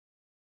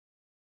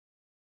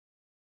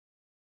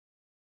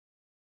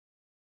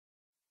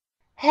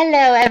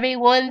Hello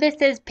everyone, this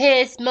is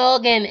Piers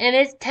Morgan, and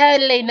it's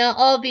totally not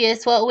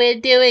obvious what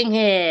we're doing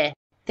here.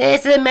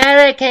 This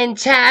American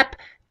chap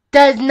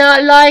does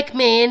not like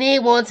me and he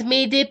wants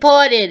me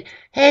deported.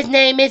 His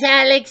name is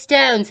Alex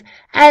Jones.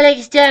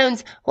 Alex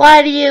Jones,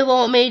 why do you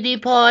want me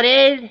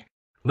deported?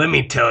 Let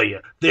me tell you,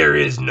 there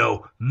is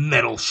no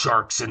metal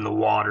sharks in the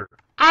water.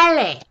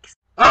 Alex!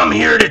 I'm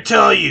here to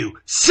tell you,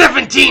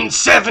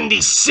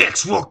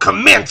 1776 will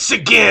commence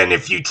again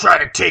if you try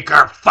to take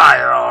our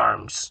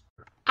firearms.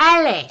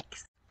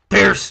 Alex!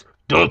 Pierce,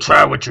 don't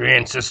try what your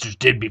ancestors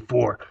did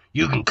before.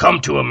 You can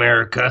come to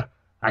America,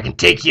 I can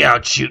take you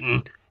out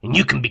shooting, and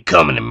you can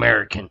become an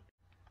American.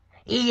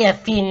 You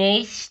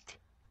finished?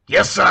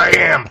 Yes, I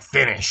am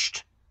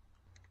finished.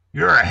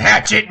 You're a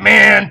hatchet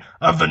man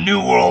of the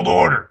New World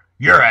Order.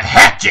 You're a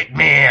hatchet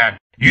man.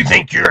 You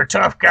think you're a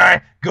tough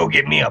guy? Go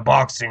get me a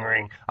boxing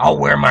ring. I'll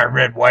wear my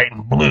red, white,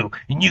 and blue,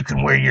 and you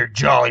can wear your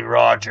Jolly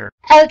Roger.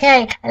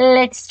 Okay,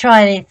 let's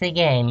try this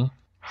again.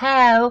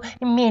 How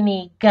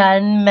many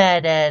gun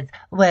murders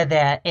were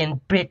there in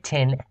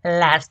Britain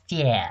last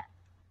year?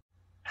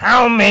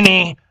 How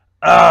many,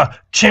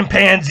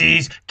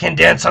 chimpanzees can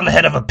dance on the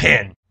head of a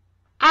pin?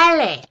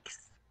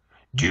 Alex!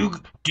 Do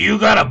you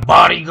got a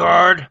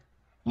bodyguard?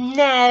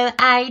 No,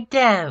 I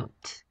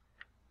don't.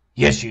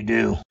 Yes, you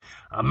do.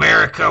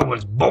 America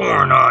was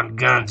born on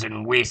guns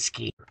and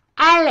whiskey.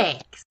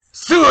 Alex!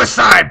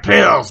 Suicide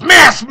pills!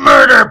 Mass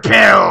murder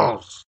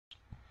pills!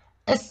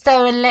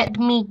 So let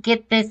me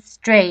get this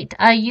straight.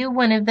 Are you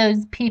one of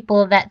those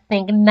people that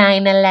think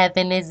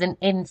 9/11 is an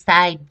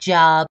inside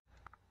job?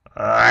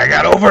 I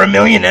got over 1.5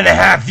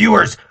 million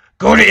viewers.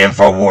 Go to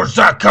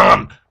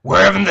Infowars.com.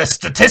 We're having the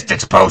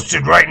statistics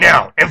posted right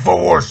now.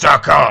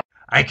 Infowars.com.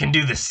 I can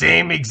do the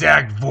same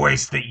exact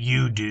voice that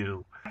you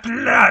do.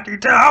 Bloody,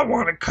 I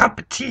want a cup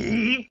of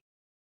tea.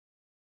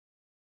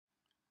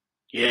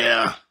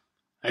 Yeah,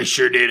 I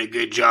sure did a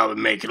good job of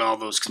making all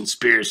those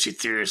conspiracy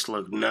theorists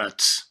look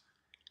nuts.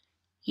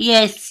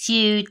 Yes,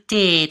 you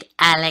did,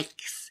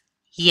 Alex.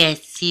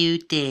 Yes, you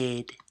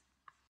did.